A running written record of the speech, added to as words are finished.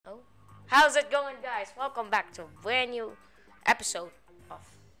How's it going, guys? Welcome back to a brand new episode of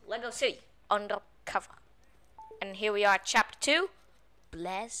Lego City Undercover. And here we are, Chapter 2,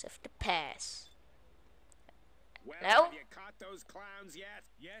 Blast of the Past. Well, No? have you caught those clowns yet?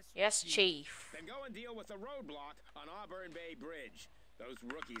 Yes, Chief. Then go and deal with the roadblock on Auburn Bay Bridge. Those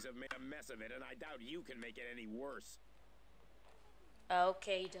rookies have made a mess of it, and I doubt you can make it any worse.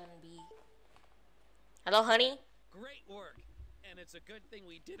 Okay, Dunby. Hello, honey? Great work. And it's a good thing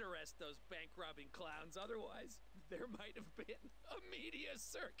we did arrest those bank-robbing clowns. Otherwise, there might have been a media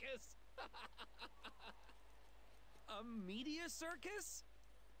circus. A media circus?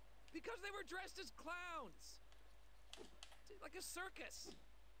 Because they were dressed as clowns. Like a circus.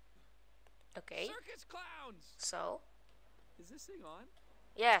 Okay. Circus clowns. So? Is this thing on?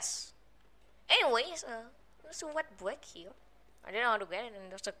 Yes. Anyways, there's a wet brick here. I don't know how to get it,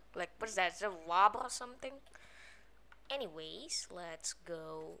 and there's a, like, what is that? Is it a lava or something? Anyways, let's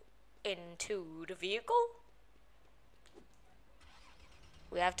go into the vehicle.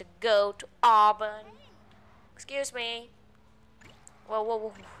 We have to go to Auburn. Excuse me. Whoa, whoa,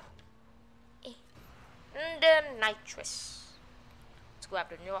 whoa. The nitrous. Let's grab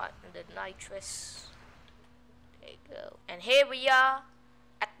the nitrous. There you go. And here we are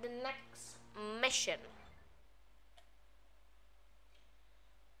at the next mission.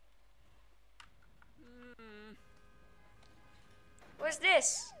 What's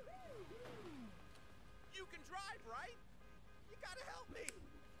this? You can drive, right? You gotta help me.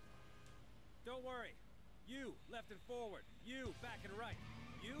 Don't worry. You, left and forward. You, back and right.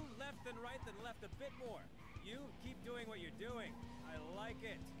 You, left and right, then left a bit more. You, keep doing what you're doing. I like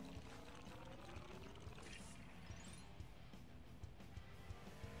it.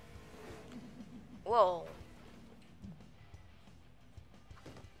 Whoa.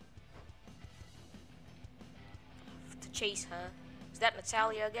 To chase her. Is that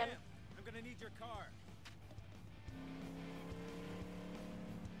Natalia again? Ma'am, I'm gonna need your car.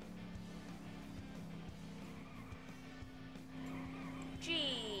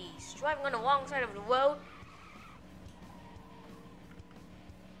 Jeez, driving on the wrong side of the road.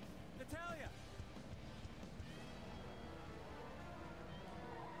 Natalia!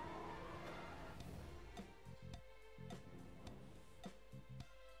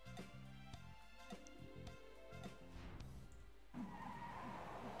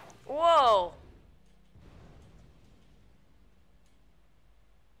 Whoa.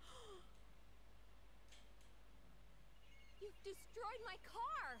 You've destroyed my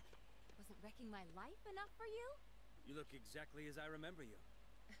car! Wasn't wrecking my life enough for you? You look exactly as I remember you.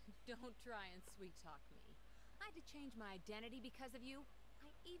 Don't try and sweet talk me. I had to change my identity because of you. I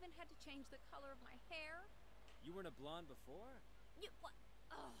even had to change the color of my hair. You weren't a blonde before? You what?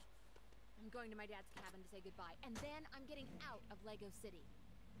 Ugh. I'm going to my dad's cabin to say goodbye, and then I'm getting out of Lego City.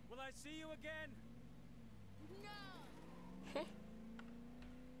 Will I see you again? No!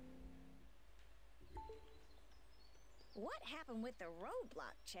 What happened with the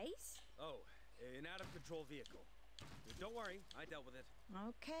roadblock, Chase? Oh, an out-of-control vehicle. Don't worry, I dealt with it.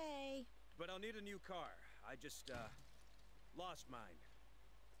 Okay. But I'll need a new car. I just, lost mine.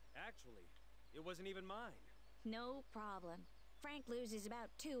 Actually, it wasn't even mine. No problem. Frank loses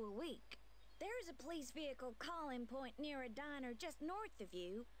about 2 a week. There's a police vehicle calling point near a diner just north of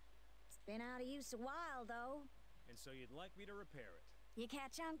you. It's been out of use a while, though. And so you'd like me to repair it? You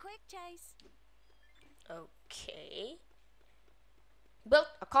catch on quick, Chase. Okay. Built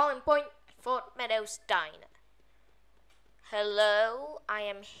a calling point at Fort Meadows Diner. Hello, I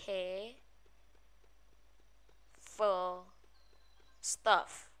am here for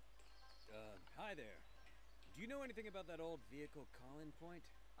stuff. Hi there. Do you know anything about that old vehicle calling point?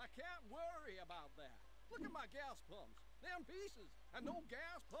 I can't worry about that. Look at my gas pumps. Them pieces. And no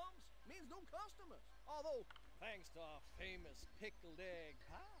gas pumps means no customers. Although, thanks to our famous pickled egg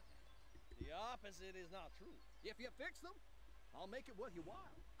pie, the opposite is not true. If you fix them, I'll make it worth your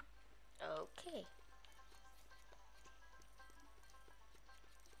while. Okay.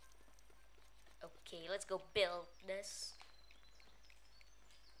 Okay, let's go build this.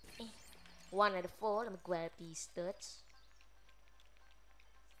 1 out of 4. Let me grab these studs.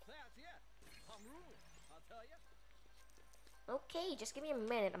 That's it. I'm ruling, I'll tell you. Okay, just give me a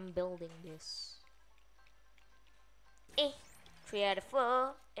minute. I'm building this. 3 out of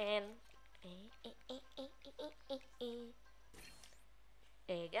 4 and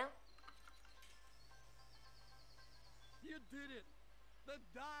there you go. You did it. The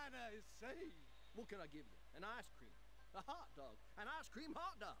diner is saved. What can I give you? An ice cream, a hot dog, an ice cream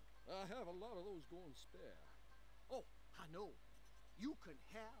hot dog. I have a lot of those going spare. Oh, I know. You can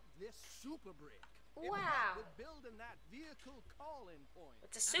have this super brick. It would Wow. help with building that vehicle calling point.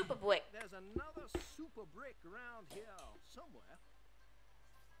 It's a super brick. There's another super brick around here somewhere.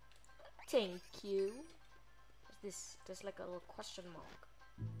 Thank you. There's like a little question mark.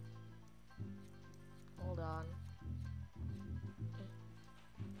 Hold on.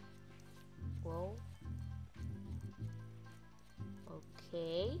 Whoa.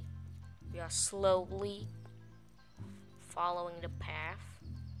 Okay. We are slowly following the path.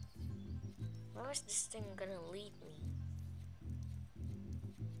 Where is this thing gonna lead me?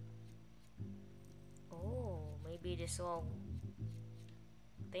 Oh, maybe this little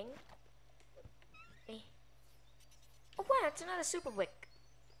thing? Eh. Oh wow, it's another super brick.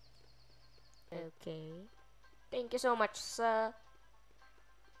 Okay. Thank you so much, sir.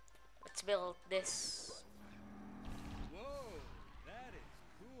 Let's build this. Whoa, that is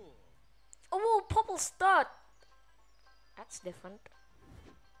cool. Oh, whoa, purple stud. That's different.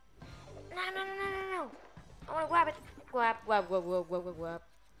 No. I wanna grab it. Grab. No.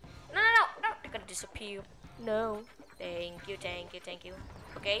 They're gonna disappear. No. Thank you.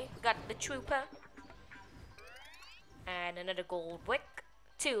 Okay, we got the trooper. And another gold brick.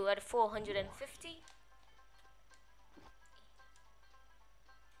 2 out of 450.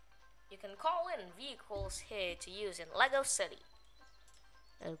 You can call in vehicles here to use in Lego City.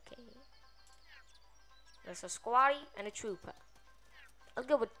 Okay. There's a squatty and a trooper. I'll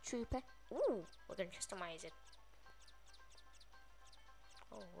go with trooper. Ooh, we're gonna customize it.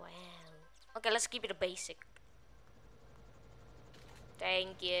 Oh wow. Okay, let's keep it a basic.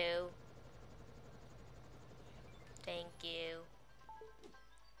 Thank you.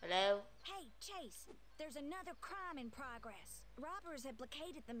 Hello? Hey, Chase, there's another crime in progress. Robbers have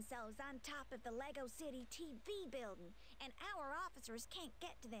blockaded themselves on top of the Lego City TV building, and our officers can't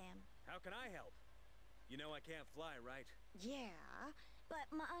get to them. How can I help? You know I can't fly, right? Yeah, but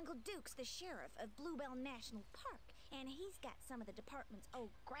my Uncle Duke's the sheriff of Bluebell National Park, and he's got some of the department's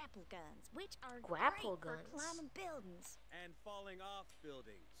old grapple guns, which are Grapple great guns? for climbing buildings. And falling off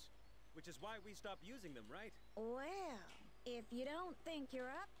buildings. Which is why we stopped using them, right? Well, if you don't think you're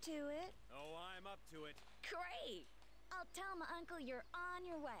up to it, Oh, I'm up to it. great! I'll tell my uncle you're on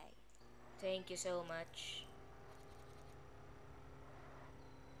your way. Thank you so much.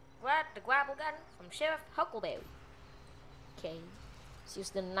 What? The grapple gun from Sheriff Huckleberry. Okay. Let's use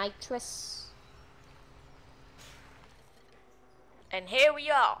the nitrous. And here we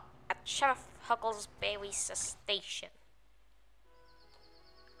are at Sheriff Huckleberry's station.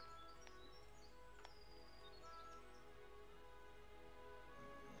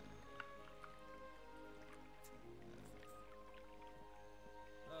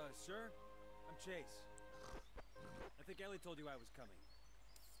 Sir? I'm Chase. I think Ellie told you I was coming.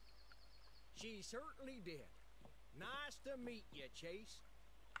 She certainly did. Nice to meet you, Chase.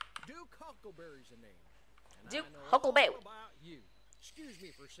 Duke Huckleberry's the name. And Duke I know Huckleberry. all about you. Excuse me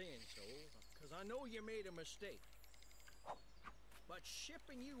for saying so, because I know you made a mistake. But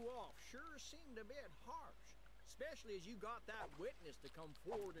shipping you off sure seemed a bit harsh, especially as you got that witness to come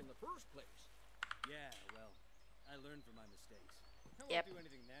forward in the first place. Yeah, well, I learned from my mistakes. I won't Yep. do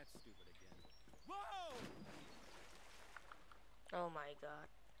anything that stupid again. Whoa! Oh my god.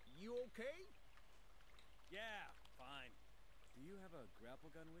 You okay? Yeah, fine. Do you have a grapple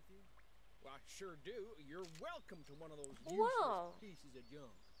gun with you? Well, I sure do. You're welcome to one of those Whoa. useless pieces of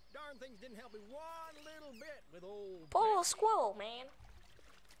junk. Darn things didn't help me one little bit with old Poor little Bessie. squirrel, man.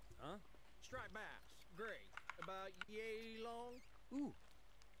 Huh? Striped bass, gray, about yay long. Ooh,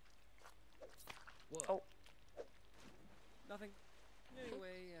 What? Oh. nothing.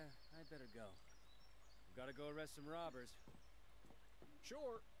 Anyway, I'd better go. Gotta go arrest some robbers.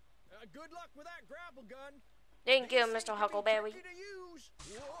 Sure. Good luck with that grapple gun. Thank you, These Mr. seem to be Huckleberry. tricky to use.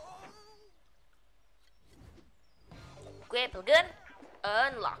 Whoa. Grapple gun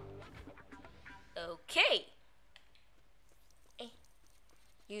unlocked. Okay.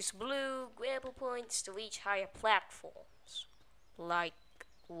 Use blue grapple points to reach higher platforms. Like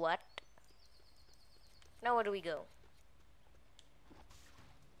what? Now where do we go?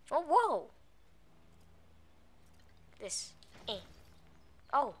 Oh, whoa! This.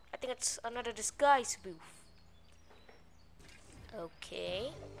 Oh, I think it's another disguise booth.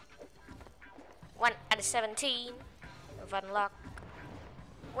 Okay. 1 out of 17. Of unlock.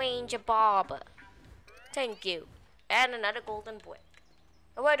 Ranger Barber. Thank you. And another golden brick.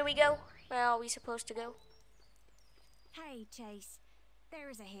 Where do we go? Where are we supposed to go? Hey, Chase,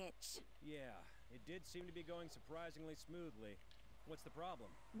 there's a hitch. Yeah, it did seem to be going surprisingly smoothly. What's the problem?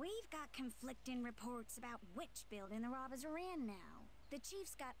 We've got conflicting reports about which building the robbers are in now. The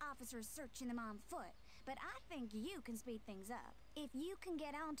chief's got officers searching them on foot, but I think you can speed things up. If you can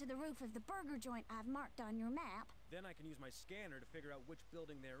get onto the roof of the burger joint I've marked on your map. Then I can use my scanner to figure out which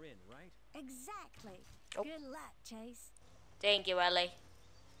building they're in, right? Exactly. Oh. Good luck, Chase. Thank you, Ellie.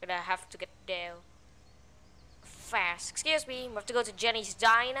 Gonna have to get there fast. Excuse me, we have to go to Jenny's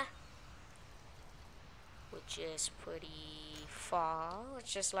Diner, which is pretty far.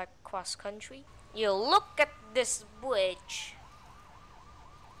 It's just like cross country. You look at this bridge.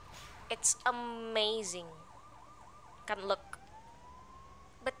 It's amazing. Can't look,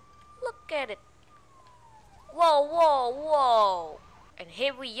 but look at it. Whoa, whoa, whoa! And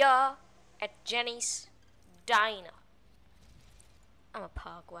here we are at Jenny's Diner. I'm a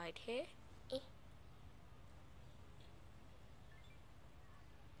park right here.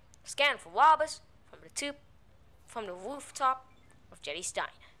 Scan for robbers from the rooftop of Jenny's Diner.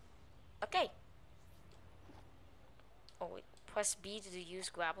 Okay. Oh wait, press B to use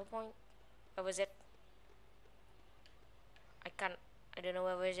grapple point. Where was it? I don't know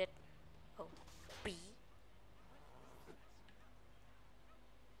where is it. Oh, B.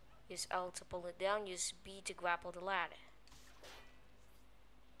 Use L to pull it down. Use B to grapple the ladder.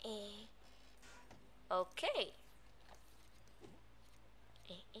 Okay.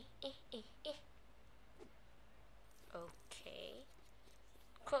 Okay.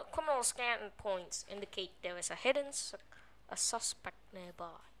 Criminal scan points indicate there is a suspect nearby.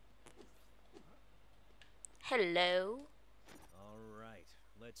 Hello. All right,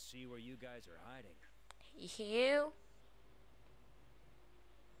 let's see where you guys are hiding. You?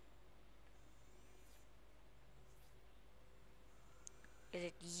 Is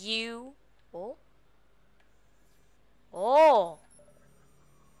it you? Oh. Oh.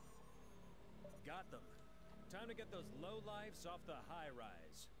 Got them. Time to get those lowlifes off the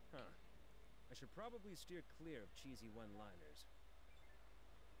high-rise. Huh. I should probably steer clear of cheesy one-liners.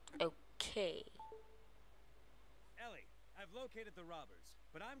 Okay. Ellie, I've located the robbers,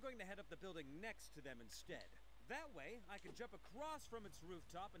 but I'm going to head up the building next to them instead. That way, I can jump across from its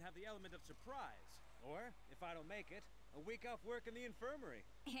rooftop and have the element of surprise. Or, if I don't make it, a week off work in the infirmary.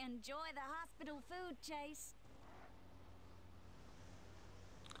 Enjoy the hospital food, Chase.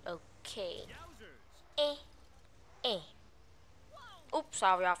 Okay. Yowzers! Oops,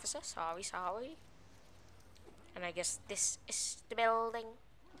 sorry, officer. Sorry. And I guess this is the building.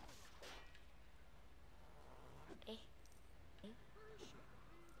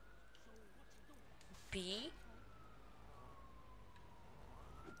 B.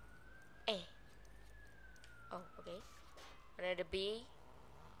 Oh, okay. Another B.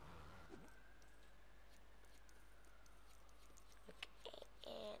 Okay,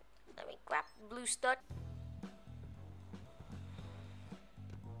 and let me grab the blue stud.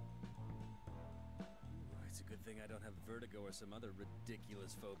 It's a good thing I don't have vertigo or some other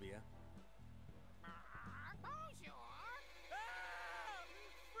ridiculous phobia. Bonjour. Ah!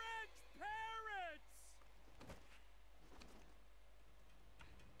 French parrots!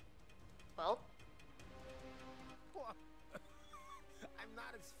 Well, I'm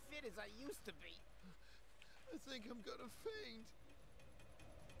not as fit as I used to be. I think I'm gonna faint.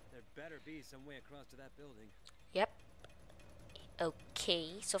 There better be some way across to that building. yep.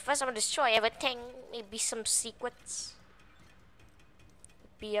 Okay, so first I'm gonna destroy everything. Maybe some secrets.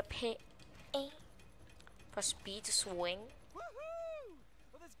 Be up here. Press B to swing. Woohoo!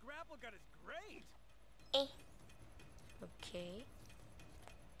 Well, this grapple gun is great! Okay.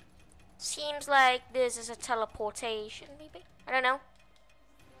 Seems like this is a teleportation, maybe? I don't know.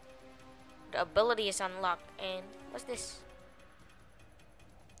 The ability is unlocked, and what's this?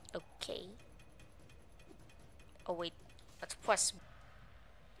 Okay. Oh wait, let's press.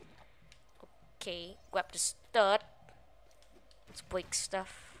 Okay, grab the stud. Let's break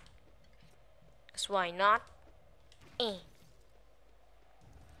stuff. Cause why not?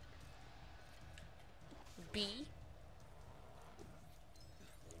 B.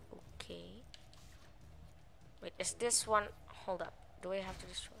 Okay. Wait, is this one? Hold up. Do I have to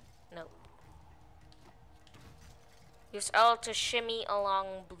destroy? No. Use L to shimmy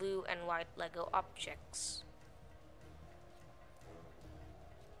along blue and white Lego objects.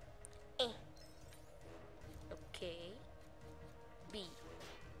 Okay. B.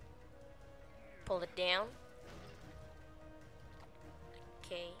 Pull it down.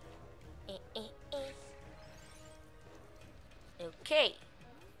 Okay. Okay.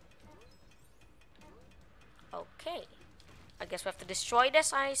 Okay. I guess we have to destroy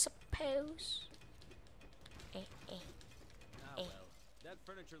this, I suppose. Ah, well. That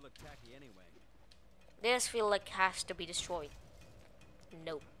furniture looked tacky anyway. This feel like has to be destroyed.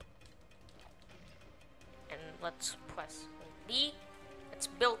 Nope. And let's press B. Let's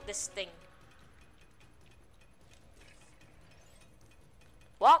build this thing.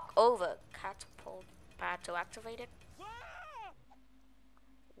 Walk over catapult pad to activate it.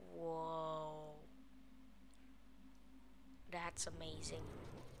 Whoa. That's amazing.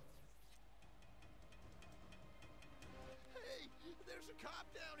 Hey, there's a cop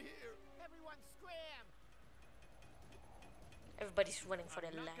down here. Everyone scram. Everybody's running for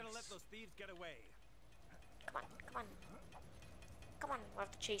their I'm not gonna let lives. those thieves get away. Come on, come on. Come on, we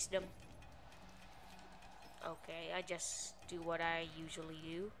have to chase them. Okay, I just do what I usually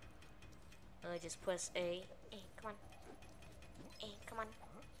do. I just press A. Hey, come on. Hey, come on.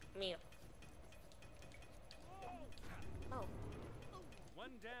 Meal. Oh, One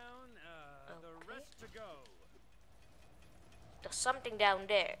down, the Okay. rest to go. there's something down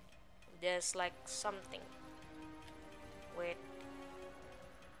there. There's like something. Wait.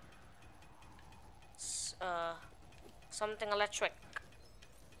 Something electric.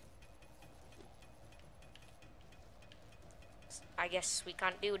 I guess we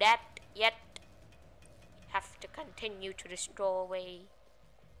can't do that yet. Have to continue to destroy.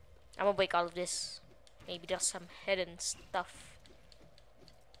 I'm gonna break all of this. Maybe there's some hidden stuff.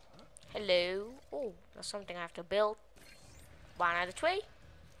 Hello. Oh, there's something I have to build. 1 out of 3.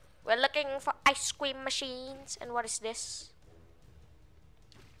 We're looking for ice cream machines. And what is this?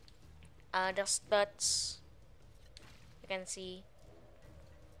 There's studs. You can see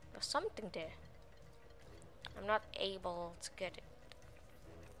there's something there. I'm not able to get it.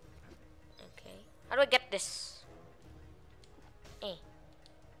 Okay. How do I get this?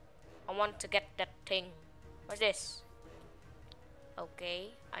 I want to get that thing. What's this?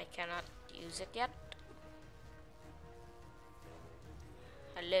 Okay, I cannot use it yet.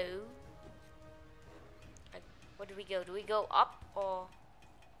 Hello? Where do we go? Do we go up or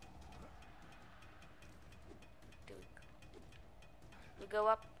do we go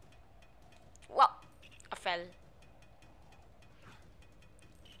up? Whoa! I fell.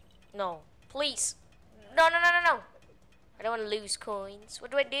 No, please. No, no, no, no, no. I don't want to lose coins.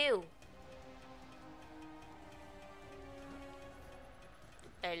 What do I do?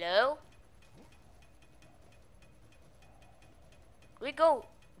 Hello? Do we go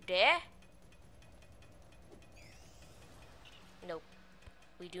there? Nope.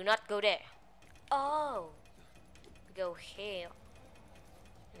 We do not go there. Oh. We go here.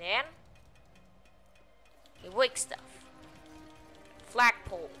 Then we break stuff.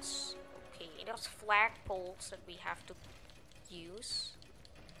 Flagpoles. Okay, there's flagpoles that we have to use.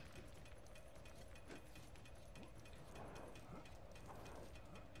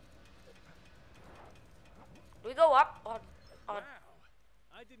 Do we go up or Wow.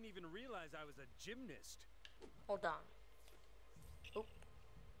 I didn't even realize I was a gymnast. hold on? Oop.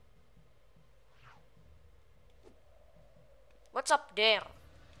 What's up there?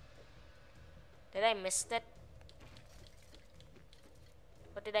 Did I miss that?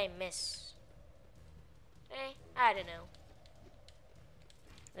 What did I miss? I don't know.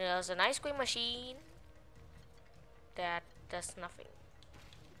 There's an ice cream machine that does nothing.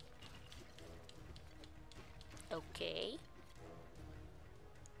 Okay.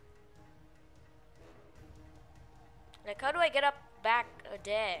 Like, how do I get up back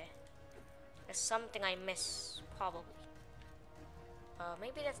there? There's something I miss, probably.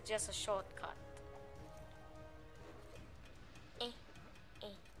 Maybe that's just a shortcut.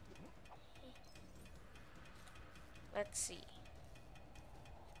 Let's see.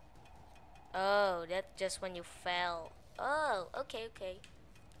 Oh, that's just when you fell. Oh, okay, okay.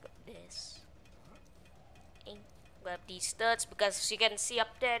 Got this. Grab these studs because as you can see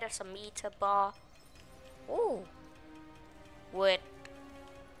up there, there's a meter bar. Ooh. With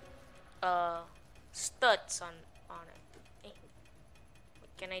studs on it.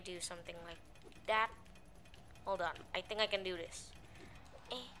 Can I do something like that? Hold on, I think I can do this.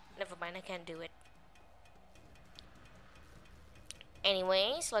 Never mind, I can't do it.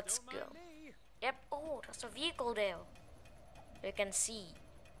 Anyways, let's Don't go. mind me. Yep. Oh, there's a vehicle there. You can see.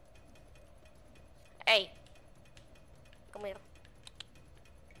 Hey, come here.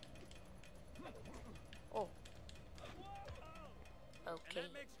 Oh. And Okay.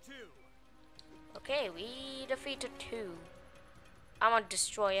 that makes 2. Okay, we defeated 2. I'm gonna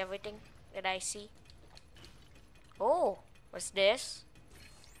destroy everything that I see. Oh, what's this?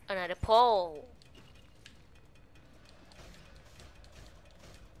 Another pole.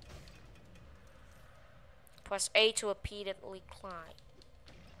 Press A to repeatedly climb.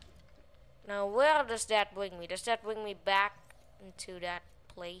 Now, where does that bring me? Does that bring me back into that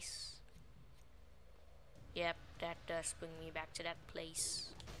place? Yep, that does bring me back to that place.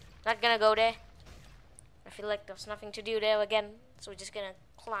 Not gonna go there. I feel like there's nothing to do there again, so we're just gonna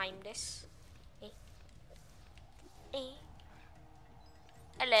climb this.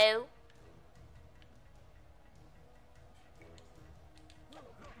 Hello.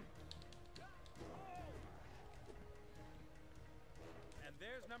 And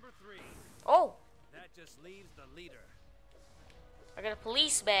there's number 3. Oh, That just leaves the leader. I got a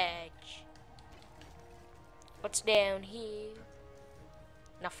police badge. What's down here?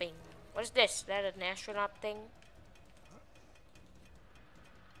 Nothing. What is this? Is that an astronaut thing?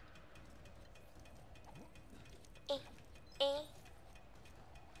 Eh.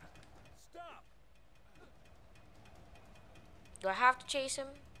 Stop! Do I have to chase him?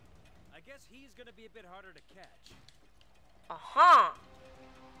 I guess he's gonna be a bit harder to catch. Aha!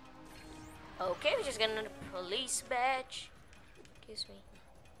 Okay, we're just getting a police badge. Excuse me.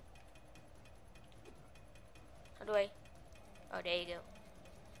 How do I? Oh, there you go.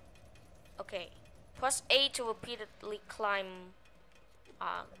 Okay. Press A to repeatedly climb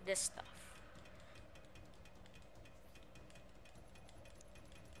this stuff.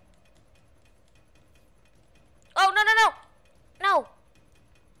 Oh, no, no, no! No!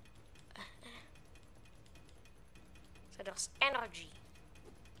 So there's energy.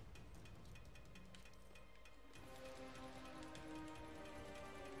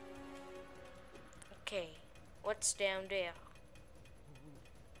 Okay, what's down there?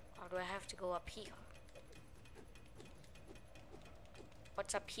 Or do I have to go up here?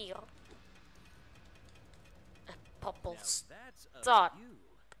 What's up here? A purple Now that's a dot. view.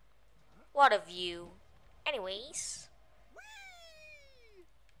 What a view. Anyways.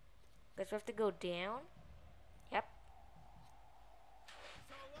 Guess we have to go down. Yep.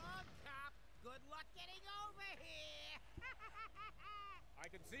 So long, cop. Good luck getting over here. I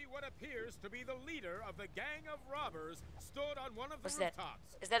can see what appears to be the leader of the gang of robbers stood on one of the What's that?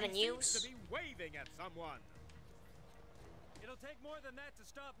 rooftops. Is that a He news? seems to be waving at someone. It'll take more than that to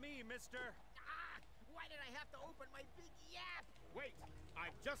stop me, mister. Why did I have to open my big yap? Wait,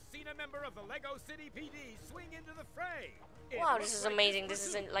 I've just seen a member of the Lego City PD swing into the fray. It Wow, looks this is like amazing. This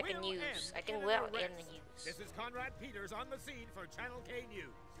pursuit isn't like a will news. end I think in we're an in the arrest. news. This is Conrad Peters on the scene for Channel K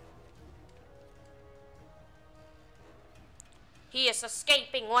News. He is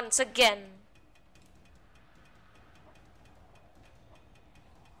escaping once again.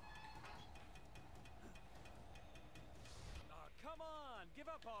 Oh, come on, give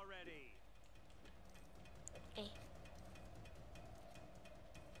up already.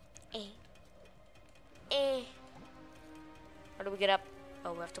 Eh. Eh. How do we get up?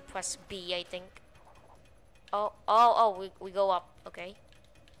 Oh, we have to press B, I think. Oh, we go up. Okay.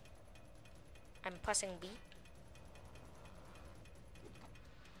 I'm pressing B.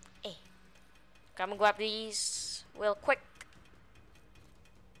 Eh. Come and grab these real quick.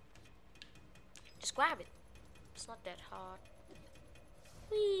 Just grab it. It's not that hard.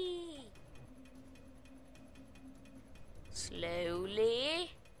 Whee!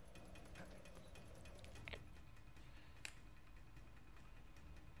 Slowly.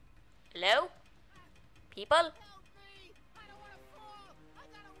 Hello? People? Help me! I don't want to fall! I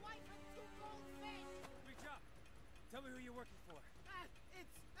got a wife and 2 goldfish! Reach up. Tell me who you're working for.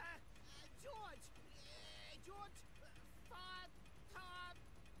 It's, George! George, Todd,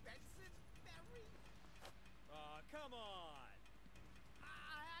 Benson, Berry? Aw, come on.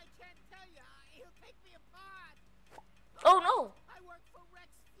 I can't tell you. He'll take me apart. Oh no! I work for Rex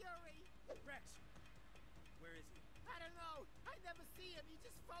Fury. Rex, where is he? I don't know. I never see him. He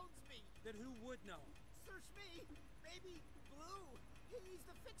just phones me. Then who would know? Search me. Maybe Blue. He's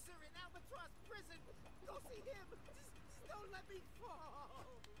the fixer in Albatross Prison. Go see him. Just don't let me fall.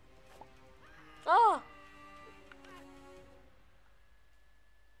 Oh!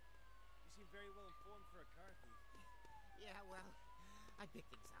 You seem very well informed for a car thief. Yeah, well, I pick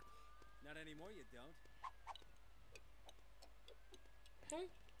things up. Not anymore, you don't.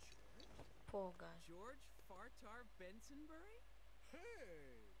 Poor guy. George Fartar Bensonbury?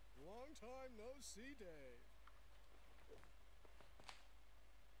 Hey, long time no see, Dave.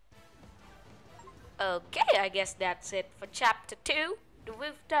 Okay, I guess that's it for chapter 2. The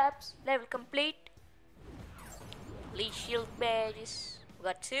rooftops, level complete. Police shield badges. We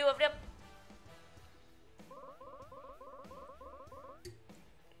got 2 of them.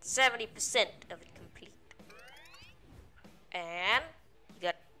 70% of it complete. And you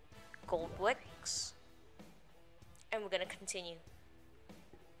got gold wicks. And we're gonna continue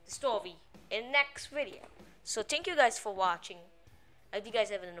the story in the next video. So thank you guys for watching. I hope you guys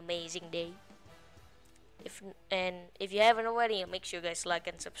have an amazing day. If you haven't already, make sure you guys like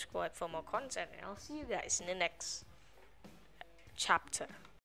and subscribe for more content. And I'll see you guys in the next chapter.